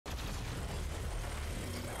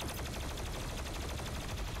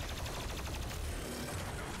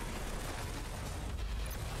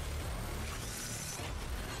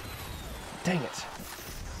Dang it.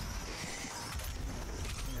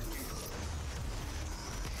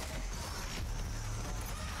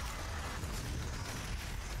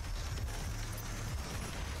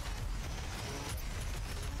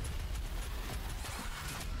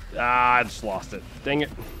 Ah, I just lost it. Dang it.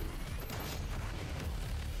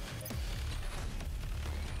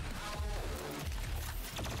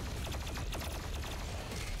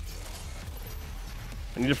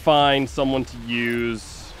 I need to find someone to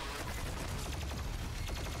use.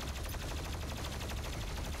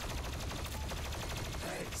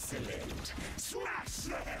 Excellent. Smash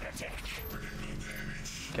the heretic.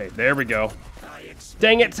 Okay, there we go.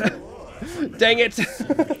 Dang it! Dang it!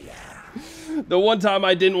 The one time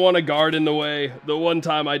I didn't want a guard in the way. The one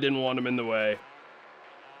time I didn't want him in the way.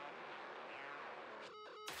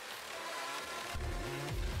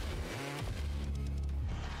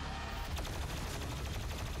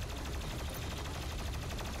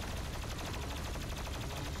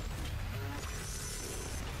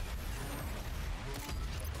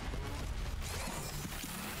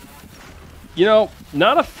 You know,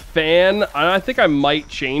 not a fan. I think I might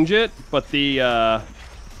change it, but the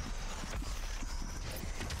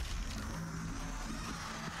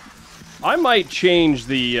I might change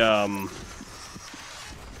the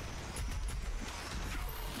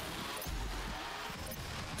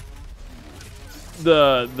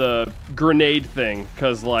the grenade thing,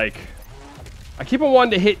 because like I keep on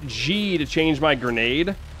wanting to hit G to change my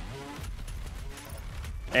grenade,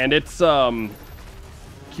 and it's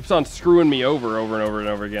keeps on screwing me over and over and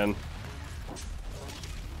over again.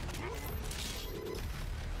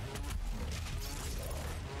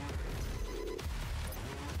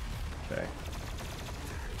 Okay.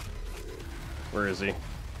 Where is he?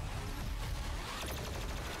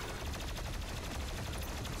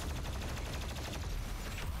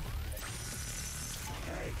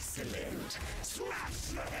 Excellent. Smash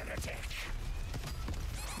the heretic.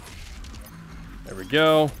 There we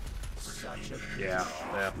go. Yeah.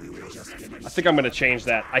 I think I'm gonna change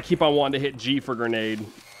that. I keep on wanting to hit G for grenade,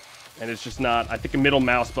 and it's just not. I think a middle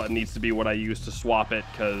mouse button needs to be what I use to swap it,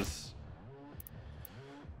 because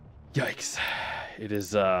yikes, it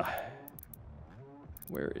is.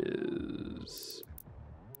 Where is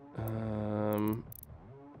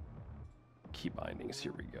key bindings?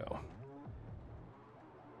 Here we go.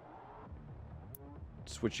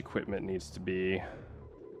 Switch equipment needs to be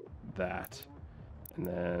that, and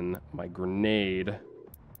then my grenade.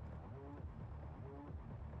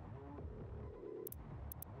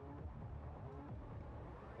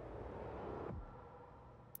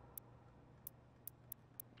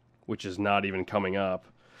 Which is not even coming up.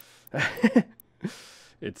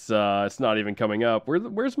 It's not even coming up.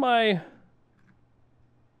 Where is my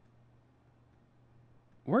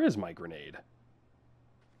grenade?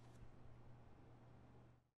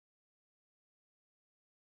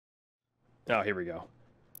 Oh, here we go.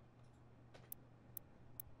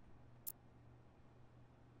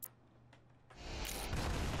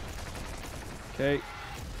 Okay.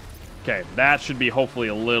 Okay, that should be hopefully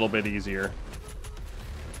a little bit easier.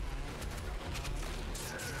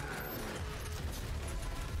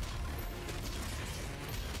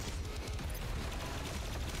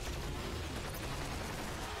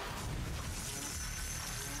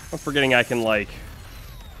 I'm forgetting I can, like...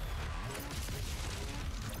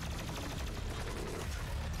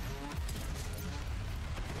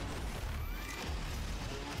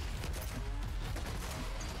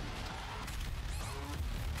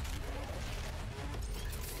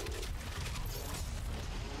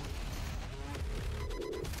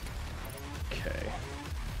 Okay.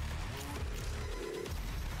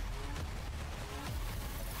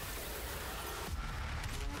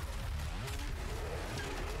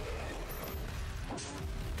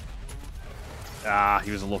 Ah,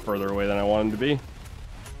 he was a little further away than I wanted him to be.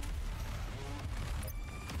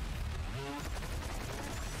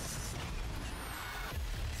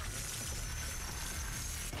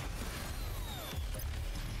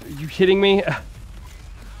 Are you kidding me?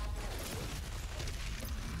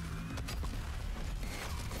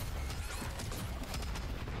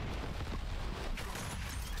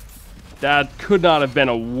 That could not have been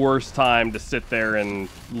a worse time to sit there and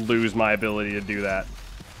lose my ability to do that.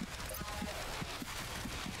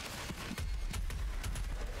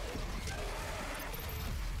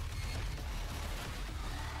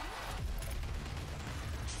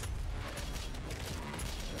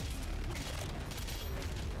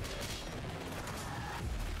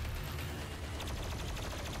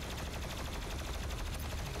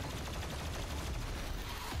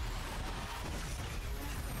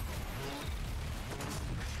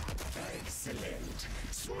 Excellent.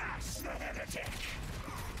 Smash the heretic.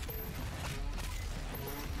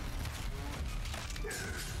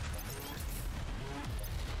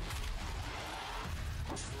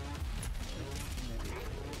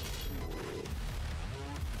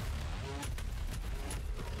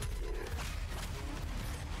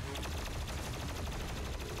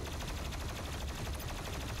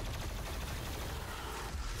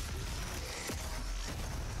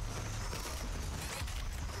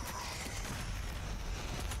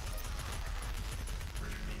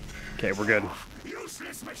 Okay, we're good.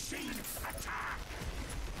 Useless machine, attack!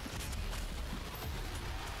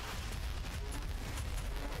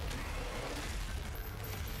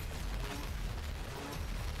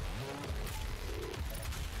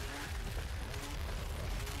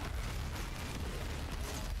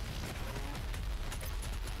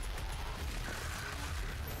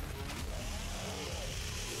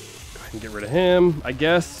 Go ahead and get rid of him, I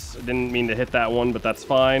guess. I didn't mean to hit that one, but that's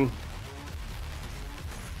fine.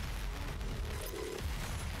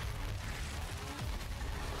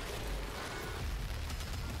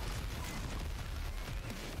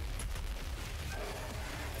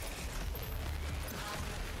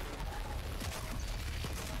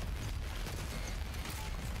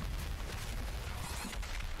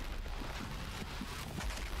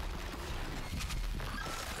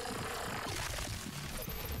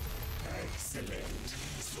 Excellent.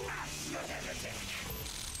 Smash the heretic.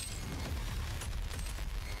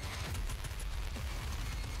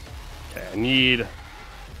 Okay, I need...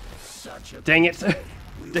 Such a Dang it.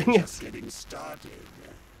 we Dang were it. just getting started.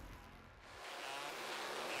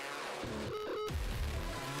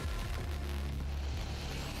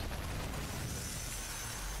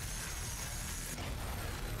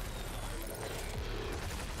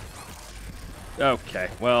 Okay,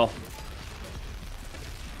 well...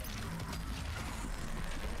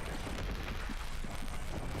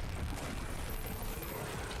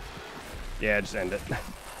 Yeah, just end it.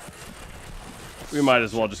 We might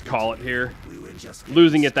as well just call it here. We were just getting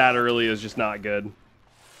Losing it that early is just not good.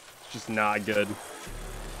 It's just not good.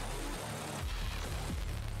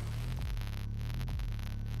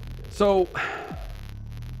 So...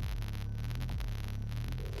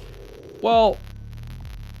 Well...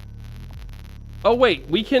 Oh wait,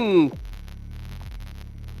 we can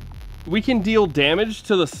deal damage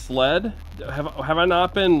to the sled? Have I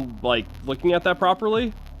not been, like, looking at that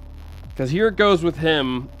properly? Because here it goes with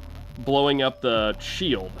him blowing up the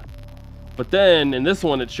shield. But then, in this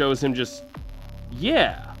one, it shows him just...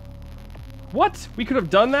 Yeah. What? We could have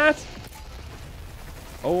done that?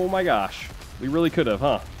 Oh my gosh. We really could have,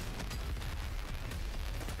 huh?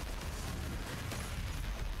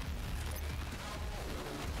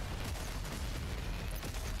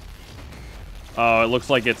 Oh, it looks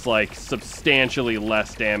like it's, like, substantially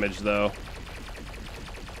less damage, though.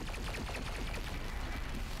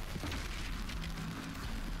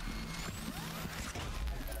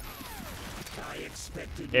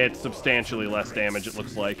 It's substantially less damage, it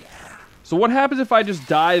looks like. So what happens if I just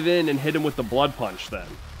dive in and hit him with the blood punch, then?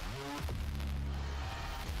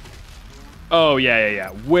 Oh,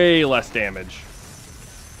 yeah. Way less damage.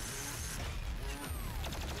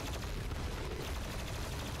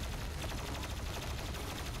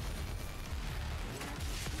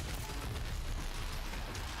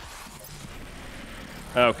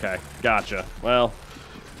 Okay, gotcha. Well...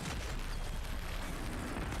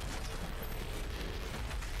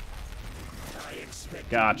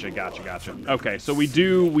 Gotcha. Okay, so we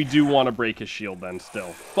do want to break his shield then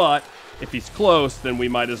still. But if he's close, then we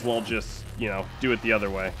might as well just, you know, do it the other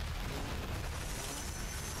way.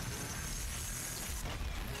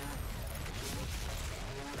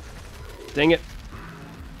 Dang it.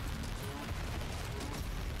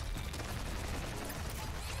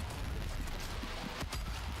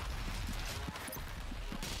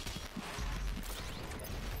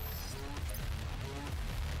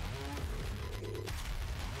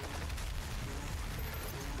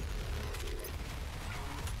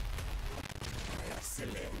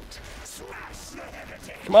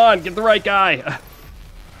 Come on, get the right guy.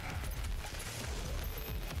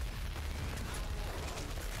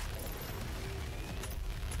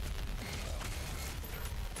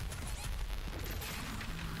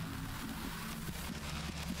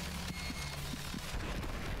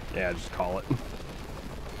 Yeah, just call it.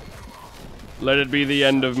 Let it be the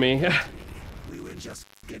end of me. We were just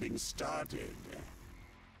getting started.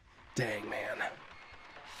 Dang, man.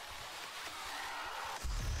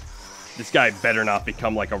 This guy better not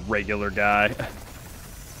become like a regular guy.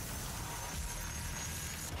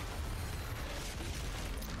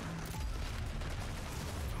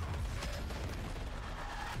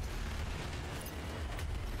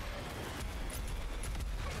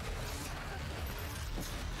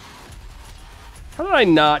 How did I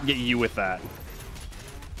not get you with that?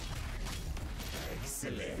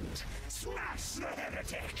 Excellent. Smash the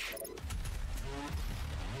heretic.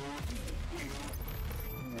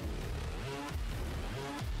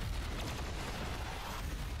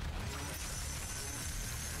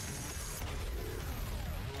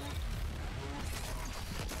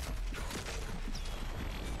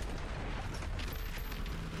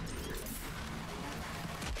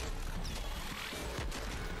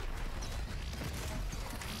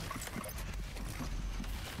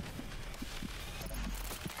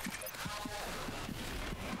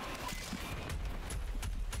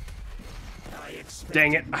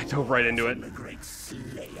 Dang it, I dove right into it. The great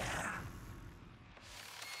Slayer.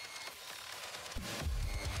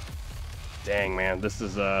 Dang, man, this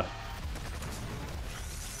is,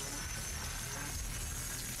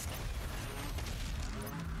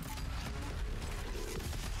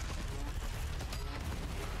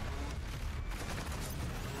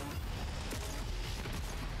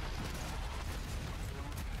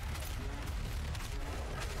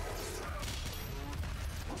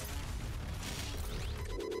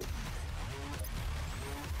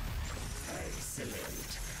 Excellent.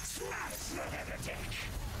 Smash the heretic.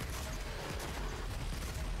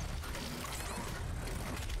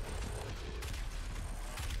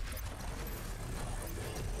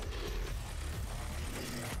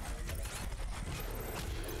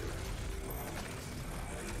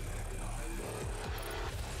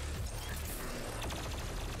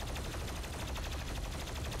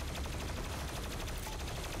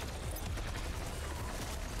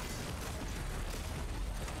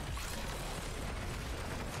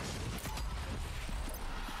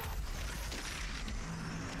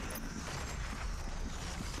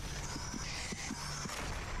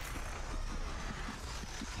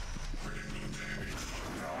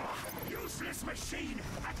 Useless machine,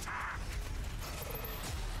 attack!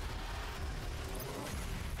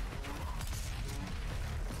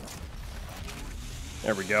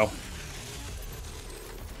 there we go.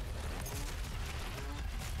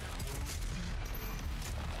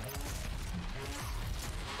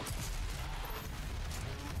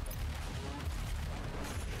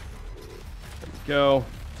 There we go.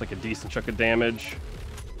 It's like a decent chunk of damage.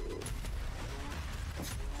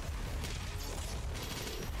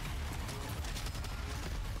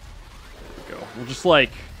 There we go. We'll just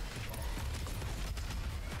like...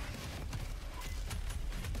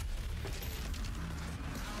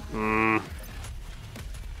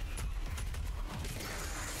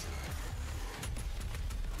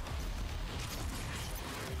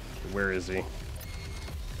 Where is he?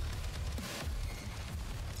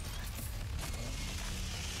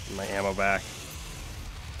 My ammo back.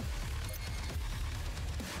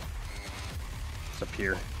 It's up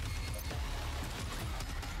here.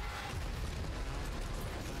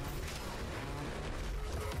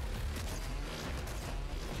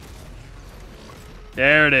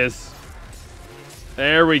 There it is.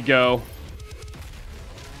 There we go.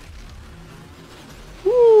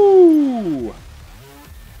 Woo!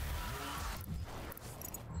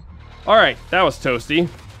 Alright, that was toasty.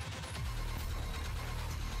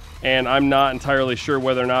 And I'm not entirely sure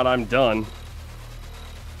whether or not I'm done.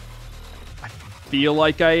 I feel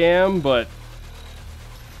like I am, but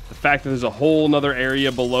the fact that there's a whole nother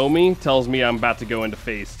area below me tells me I'm about to go into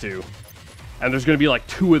phase 2. And there's going to be like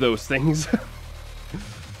 2 of those things.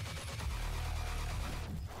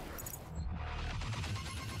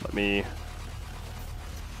 Let me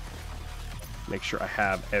make sure I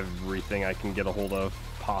have everything I can get a hold of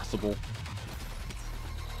possible.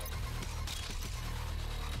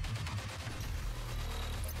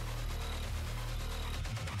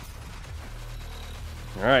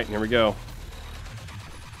 All right, here we go.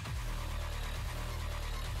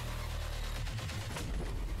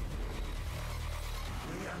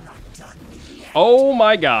 We are not done yet. Oh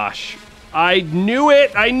my gosh. I knew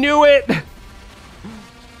it. I knew it.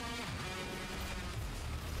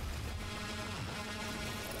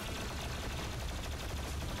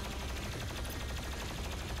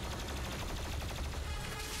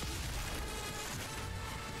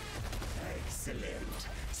 Excellent.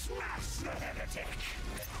 Smash the heretic.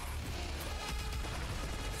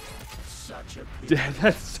 Such a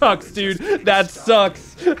That sucks, dude. That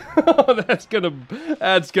sucks.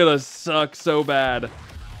 That's gonna suck so bad.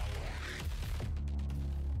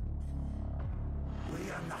 We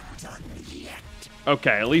are not done yet.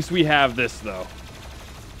 Okay, at least we have this though.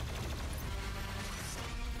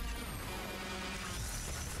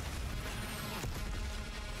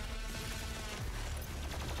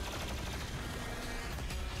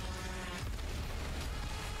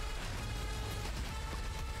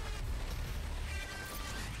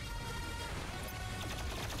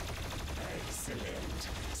 Excellent.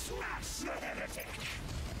 Smash the heretic.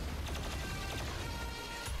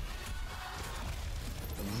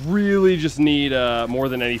 Really just need, more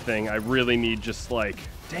than anything, I really need just like,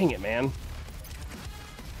 dang it, man.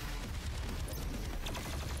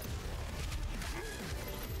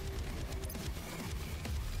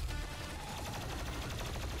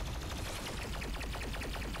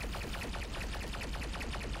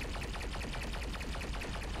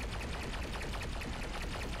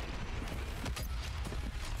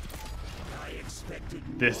 I expected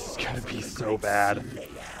This is gonna be so bad. Slayer.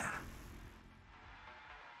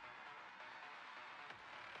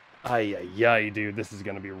 Ay, ay, ay, dude. This is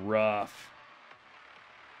going to be rough.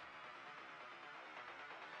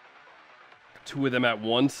 2 of them at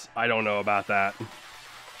once? I don't know about that.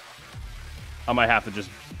 I might have to just...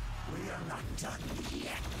 We are not done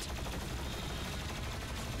yet.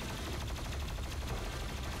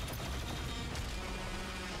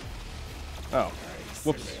 Oh.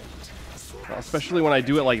 Whoops. Well, especially when I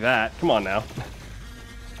do it like that. Come on now.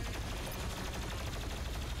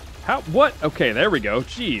 How? What? Okay, there we go.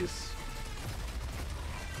 Jeez.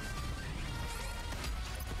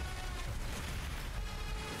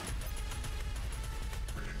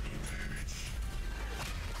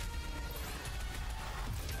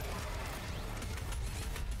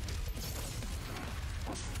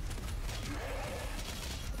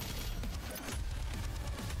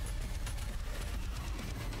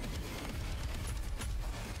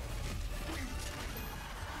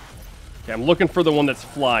 Okay, I'm looking for the one that's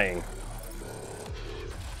flying.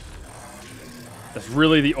 That's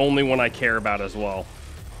really the only one I care about as well.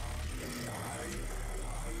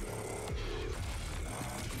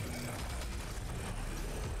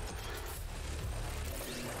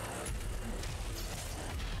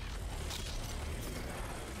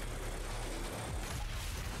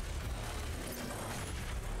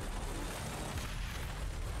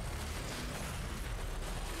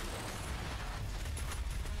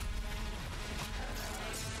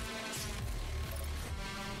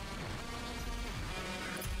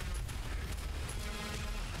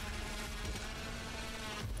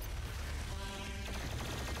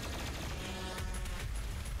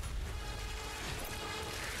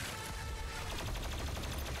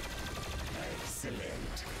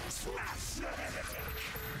 Excellent. Smash the heretic.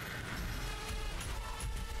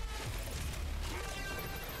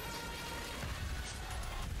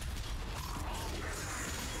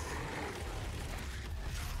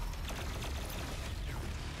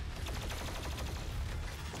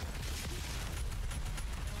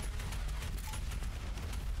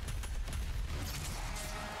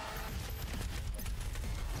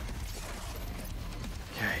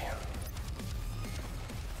 Okay.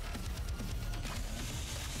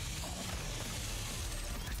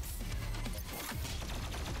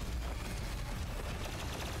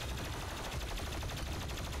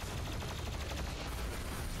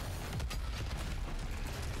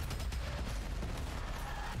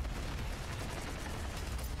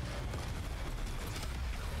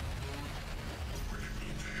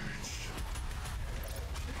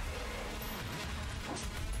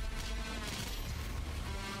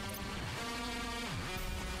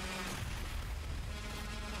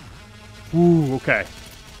 Ooh, okay.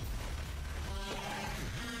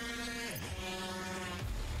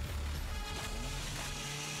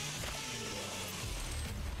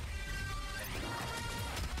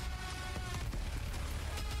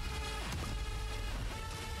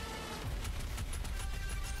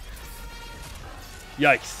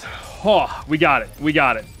 Yikes. Oh, we got it. We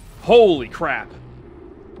got it. Holy crap.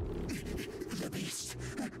 The beast.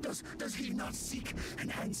 Does he not seek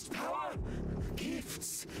enhanced power?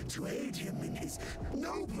 Gifts to aid him in his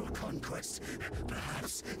noble conquest.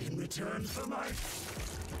 Perhaps in return for my...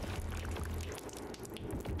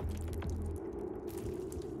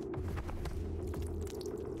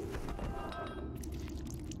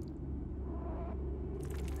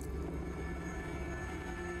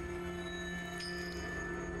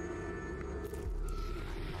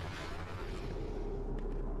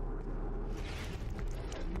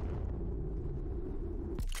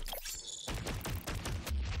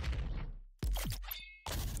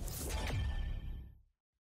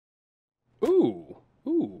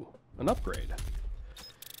 Ooh, an upgrade.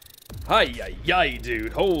 Hi-yi-yi,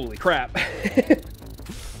 dude. Holy crap.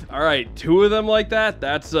 All right, 2 of them like that.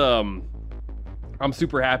 That's, I'm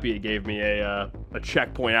super happy it gave me a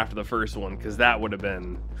checkpoint after the first one, because that would have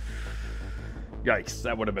been... Yikes,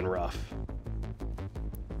 that would have been rough.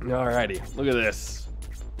 Alrighty, look at this.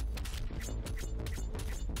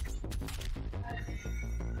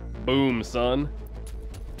 Boom, son.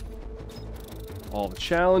 All the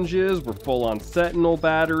challenges, we're full on Sentinel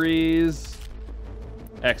batteries.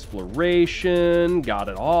 Exploration, got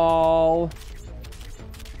it all.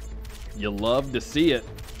 You love to see it.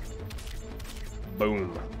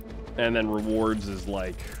 Boom. And then rewards is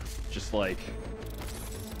like, just like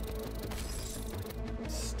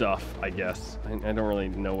stuff, I guess. I don't really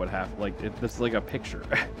know what happened. Like, this is like a picture.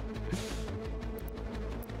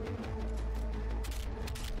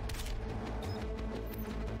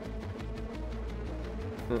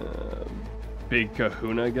 Big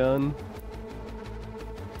kahuna gun.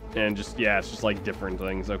 And just, yeah, it's just like different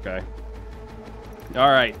things. Okay. All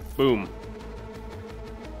right. Boom.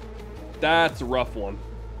 That's a rough one.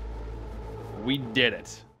 We did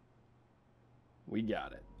it. We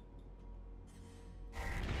got it.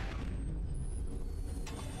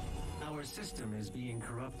 Our system is being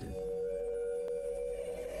corrupted.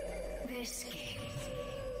 This game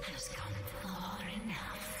has gone far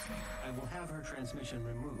enough. I will have her transmission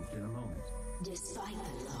removed in a moment. Despite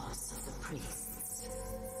the loss of the priests,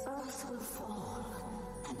 Earth will fall,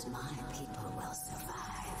 and my people will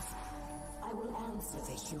survive. I will answer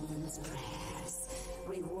the humans' prayers,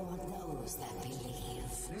 reward those that believe.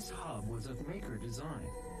 This hub was of Maker design.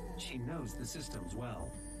 She knows the systems well.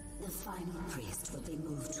 The final priest will be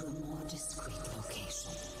moved to a more discreet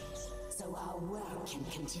location, so our work can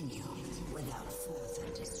continue without further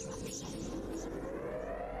disruption.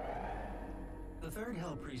 The third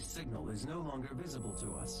Hell Priest signal is no longer visible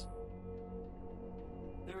to us.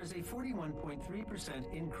 There is a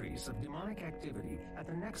 41.3% increase of demonic activity at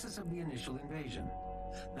the nexus of the initial invasion.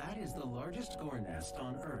 That is the largest gore nest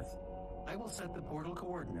on Earth. I will set the portal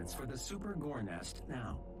coordinates for the super gore nest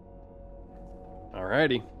now.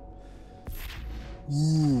 Alrighty.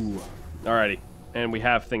 Ooh. Alrighty. And we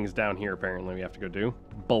have things down here apparently we have to go do.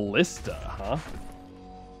 Ballista, huh?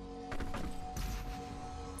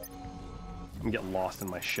 I'm gonna get lost in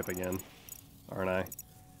my ship again, aren't I?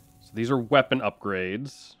 So these are weapon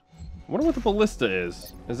upgrades. I wonder what the ballista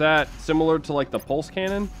is. Is that similar to like the pulse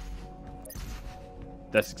cannon?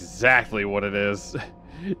 That's exactly what it is.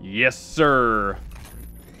 Yes, sir.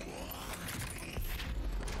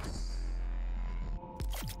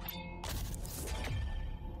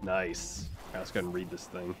 Nice. Right, let's go ahead and read this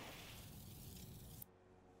thing.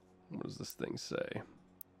 What does this thing say?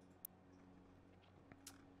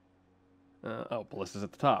 Oh, ballista's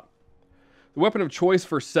at the top. The weapon of choice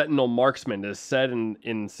for Sentinel marksmen is said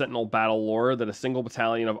in Sentinel battle lore that a single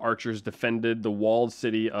battalion of archers defended the walled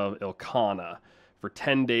city of Ilkana for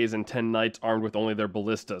 10 days and 10 nights armed with only their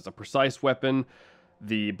ballistas. A precise weapon,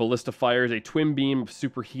 the ballista fires a twin beam of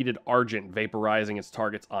superheated argent, vaporizing its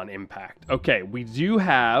targets on impact. Okay, we do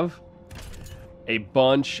have a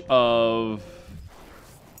bunch of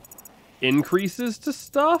increases to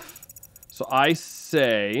stuff. So I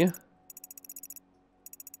say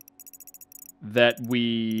that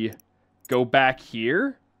we go back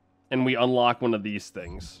here and we unlock one of these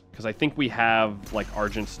things, because I think we have like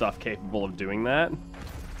argent stuff capable of doing that.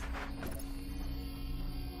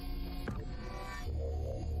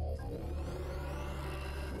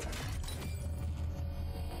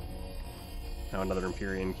 Now another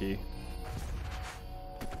Empyrean key.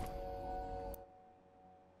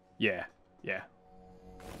 Yeah, yeah.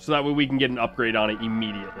 So that way we can get an upgrade on it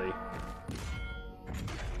immediately.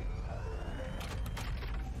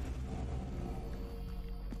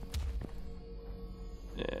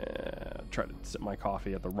 Try to sip my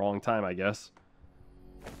coffee at the wrong time, I guess.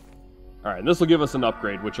 All right, this will give us an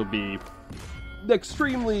upgrade, which will be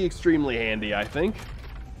extremely, extremely handy, I think.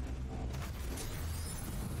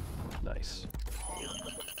 Nice.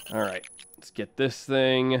 All right, let's get this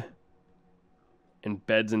thing.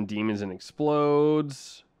 Embeds in demons and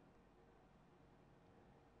explodes.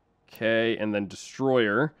 Okay, and then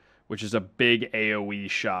Destroyer, which is a big AoE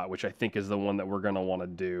shot, which I think is the one that we're going to want to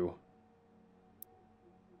do.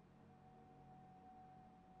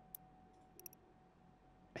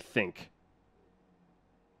 Think.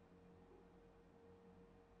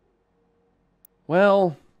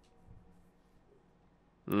 Well,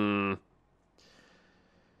 to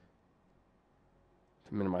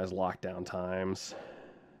minimize lockdown times.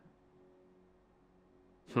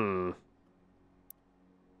 I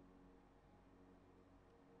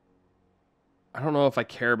don't know if I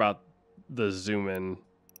care about the zoom in.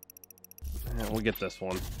 We'll get this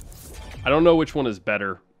one. I don't know which one is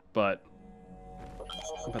better, but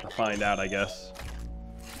I'm about to find out, I guess.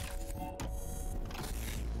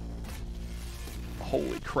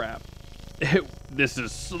 Holy crap. This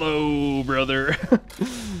is slow, brother.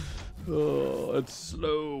 Oh, it's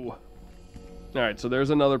slow. Alright, so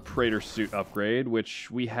there's another Praetor suit upgrade,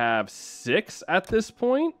 which we have 6 at this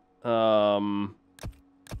point. I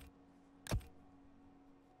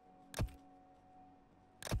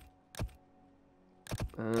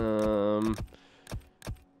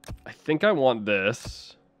think I want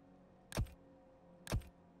this.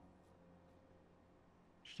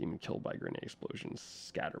 Demon killed by grenade explosions,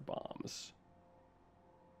 scatter bombs.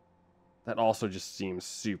 That also just seems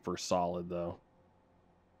super solid, though.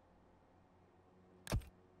 I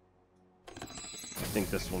think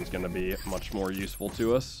this one's going to be much more useful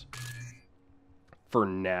to us. For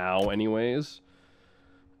now, anyways.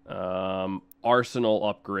 Arsenal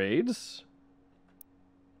upgrades.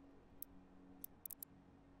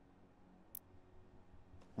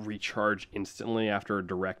 recharge instantly after a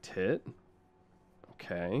direct hit.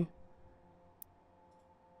 Okay.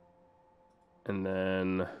 And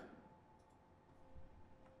then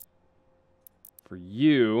for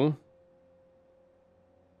you,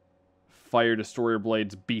 fire destroyer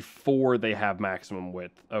blades before they have maximum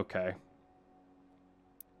width. Okay.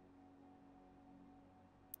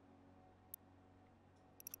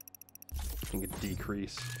 I think a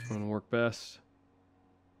decrease would work best.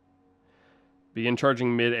 Begin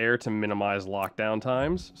charging mid-air to minimize lockdown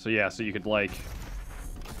times. So yeah, so you could like...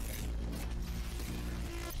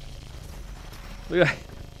 Look at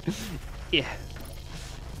that. Yeah.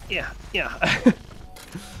 Yeah, yeah.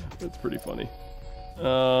 That's pretty funny.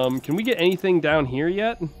 Can we get anything down here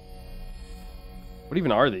yet? What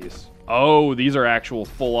even are these? Oh, these are actual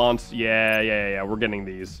full-on... Yeah, we're getting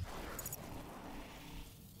these.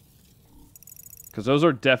 Because those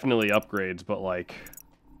are definitely upgrades, but like...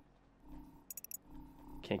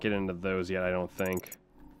 Can't get into those yet, I don't think.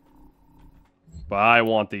 But I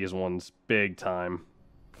want these ones big time.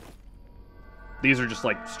 These are just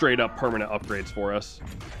like straight up permanent upgrades for us.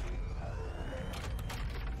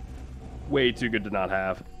 Way too good to not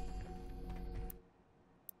have.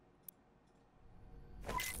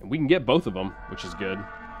 And we can get both of them, which is good.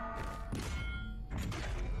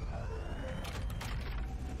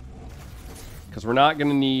 Because we're not going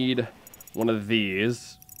to need one of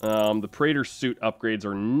these. The Praetor suit upgrades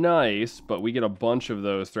are nice, but we get a bunch of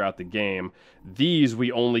those throughout the game. These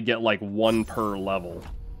we only get like one per level.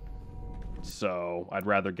 So I'd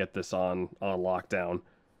rather get this on lockdown.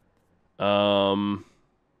 Armor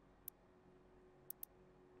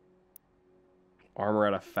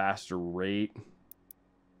at a faster rate.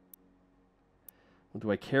 What do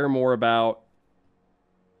I care more about?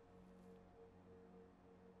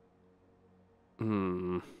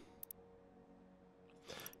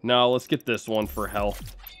 No, let's get this one for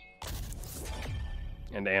health.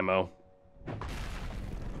 And ammo.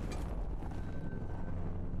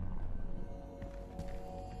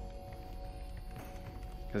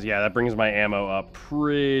 Because, yeah, that brings my ammo up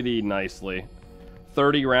pretty nicely.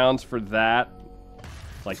 30 rounds for that.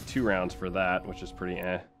 It's like 2 rounds for that, which is pretty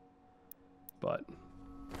eh. But...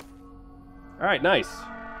 Alright, nice.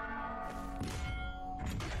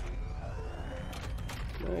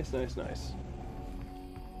 Nice, nice, nice.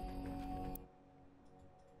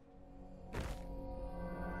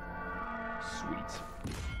 Sweet.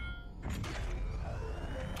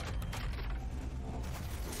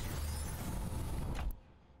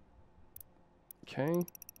 Okay.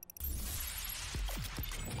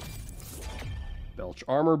 Belch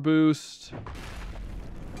armor boost.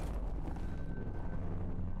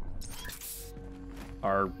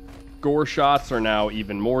 Our gore shots are now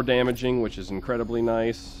even more damaging, which is incredibly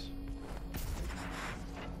nice.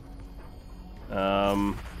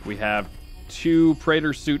 We have 2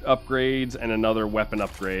 Praetor suit upgrades and another weapon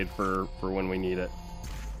upgrade for when we need it.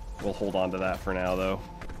 We'll hold on to that for now, though.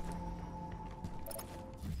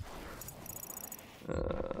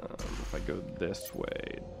 If I go this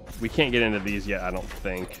way... We can't get into these yet, I don't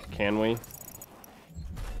think. Can we?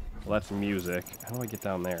 Well, that's music. How do I get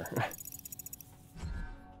down there?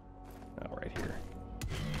 Oh, right here.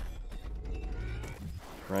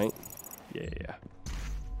 Right? Yeah.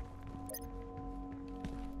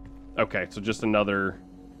 Okay, so just another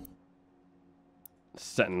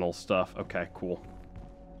Sentinel stuff. Okay, cool.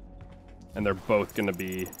 And they're both gonna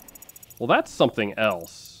be... Well, that's something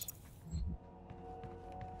else.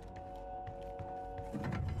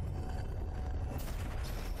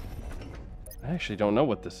 I actually don't know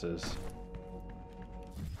what this is.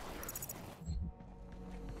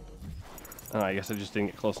 Oh, I guess I just didn't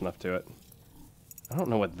get close enough to it. I don't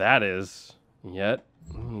know what that is yet.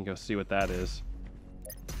 Let me go see what that is.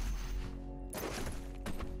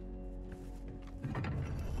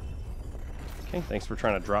 Okay, thanks for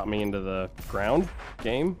trying to drop me into the ground,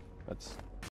 game. That's